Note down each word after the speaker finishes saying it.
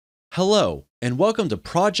Hello, and welcome to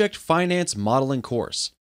Project Finance Modeling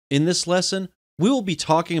course. In this lesson, we will be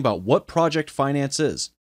talking about what project finance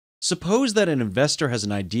is. Suppose that an investor has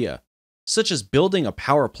an idea, such as building a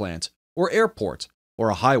power plant, or airport,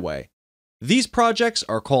 or a highway. These projects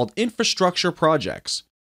are called infrastructure projects,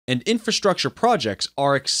 and infrastructure projects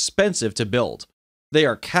are expensive to build. They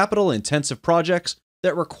are capital-intensive projects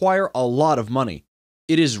that require a lot of money.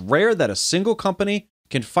 It is rare that a single company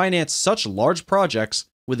can finance such large projects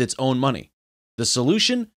with its own money. The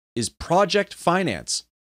solution is project finance.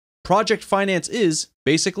 Project finance is,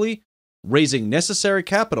 basically, raising necessary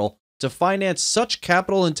capital to finance such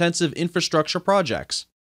capital-intensive infrastructure projects.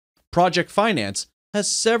 Project finance has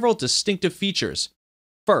several distinctive features.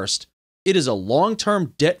 First, it is a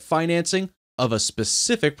long-term debt financing of a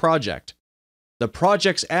specific project. The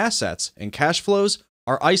project's assets and cash flows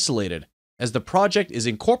are isolated, as the project is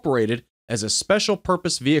incorporated as a special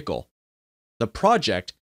purpose vehicle. The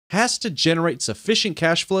project has to generate sufficient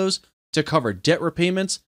cash flows to cover debt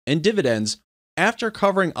repayments and dividends after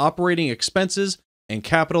covering operating expenses and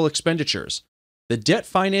capital expenditures. The debt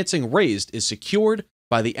financing raised is secured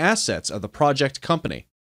by the assets of the project company.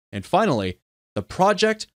 And finally, the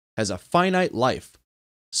project has a finite life.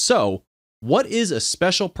 So, what is a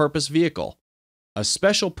special purpose vehicle? A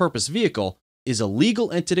special purpose vehicle is a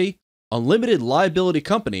legal entity, unlimited liability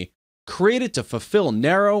company, created to fulfill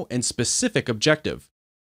narrow and specific objective.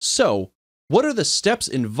 So, what are the steps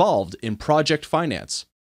involved in project finance?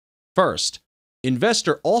 First,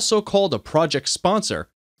 investor, also called a project sponsor,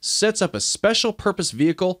 sets up a special purpose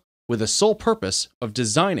vehicle with a sole purpose of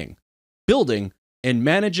designing, building, and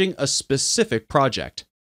managing a specific project.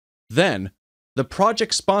 Then, the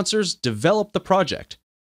project sponsors develop the project.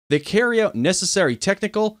 They carry out necessary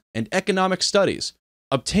technical and economic studies,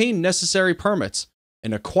 obtain necessary permits,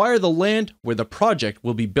 and acquire the land where the project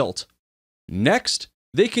will be built. Next,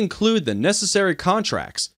 they conclude the necessary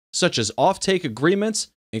contracts, such as offtake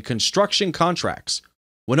agreements and construction contracts.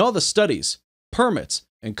 When all the studies, permits,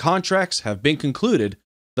 and contracts have been concluded,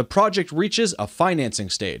 the project reaches a financing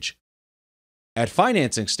stage. At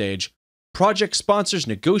financing stage, project sponsors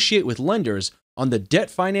negotiate with lenders on the debt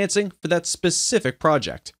financing for that specific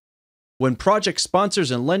project. When project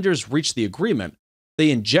sponsors and lenders reach the agreement,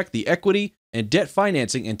 they inject the equity and debt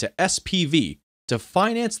financing into SPV to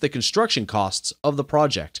finance the construction costs of the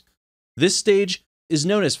project. This stage is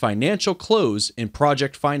known as financial close in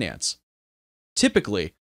project finance.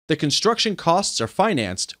 Typically, the construction costs are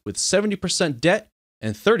financed with 70% debt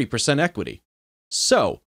and 30% equity.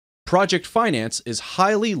 So, project finance is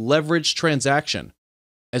highly leveraged transaction.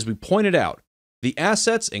 As we pointed out, the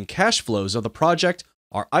assets and cash flows of the project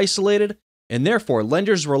are isolated, and therefore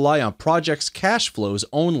lenders rely on project's cash flows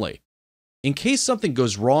only. In case something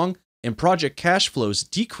goes wrong and project cash flows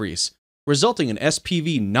decrease, resulting in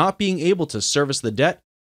SPV not being able to service the debt,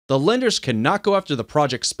 the lenders cannot go after the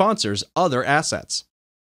project sponsor's other assets.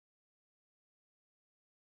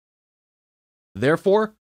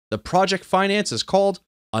 Therefore, the project finance is called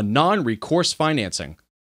a non-recourse financing.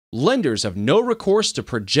 Lenders have no recourse to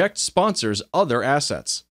project sponsors' other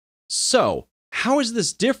assets. So, how is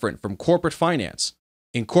this different from corporate finance?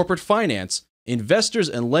 In corporate finance, investors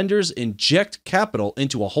and lenders inject capital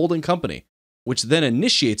into a holding company, which then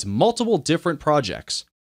initiates multiple different projects.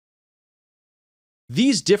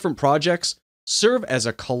 These different projects serve as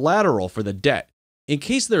a collateral for the debt. In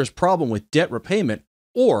case there is a problem with debt repayment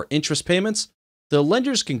or interest payments, the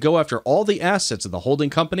lenders can go after all the assets of the holding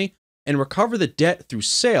company and recover the debt through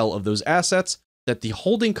sale of those assets that the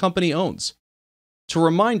holding company owns. To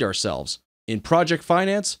remind ourselves, in project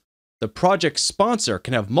finance, the project sponsor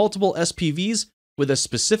can have multiple SPVs with a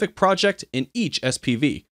specific project in each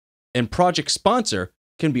SPV, and project sponsor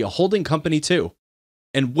can be a holding company too.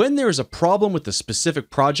 And when there is a problem with the specific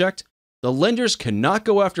project, the lenders cannot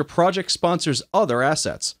go after project sponsor's other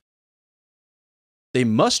assets. They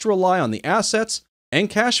must rely on the assets and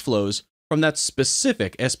cash flows from that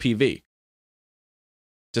specific SPV.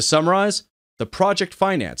 To summarize, the project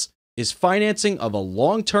finance is financing of a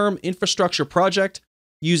long-term infrastructure project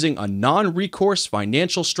using a non-recourse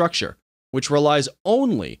financial structure, which relies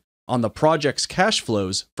only on the project's cash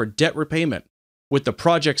flows for debt repayment, with the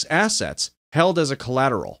project's assets held as a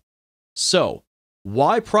collateral. So,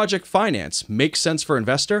 why project finance makes sense for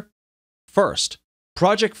investor? First,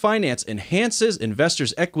 project finance enhances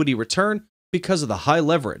investors' equity return because of the high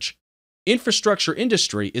leverage. Infrastructure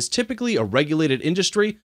industry is typically a regulated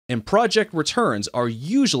industry, and project returns are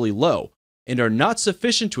usually low and are not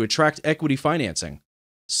sufficient to attract equity financing.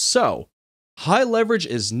 So, high leverage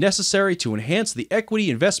is necessary to enhance the equity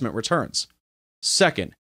investment returns.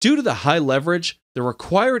 Second, Due to the high leverage, the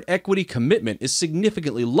required equity commitment is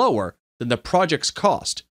significantly lower than the project's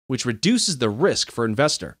cost, which reduces the risk for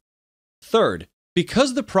investor. Third,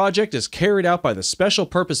 because the project is carried out by the special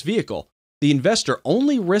purpose vehicle, the investor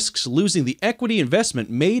only risks losing the equity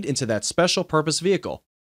investment made into that special purpose vehicle.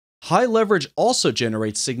 High leverage also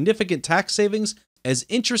generates significant tax savings as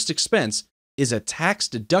interest expense is a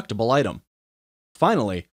tax-deductible item.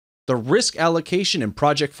 Finally, the risk allocation in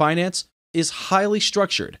project finance is highly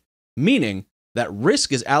structured, meaning that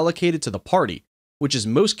risk is allocated to the party which is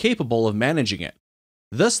most capable of managing it.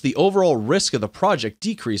 Thus, the overall risk of the project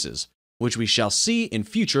decreases, which we shall see in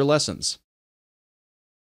future lessons.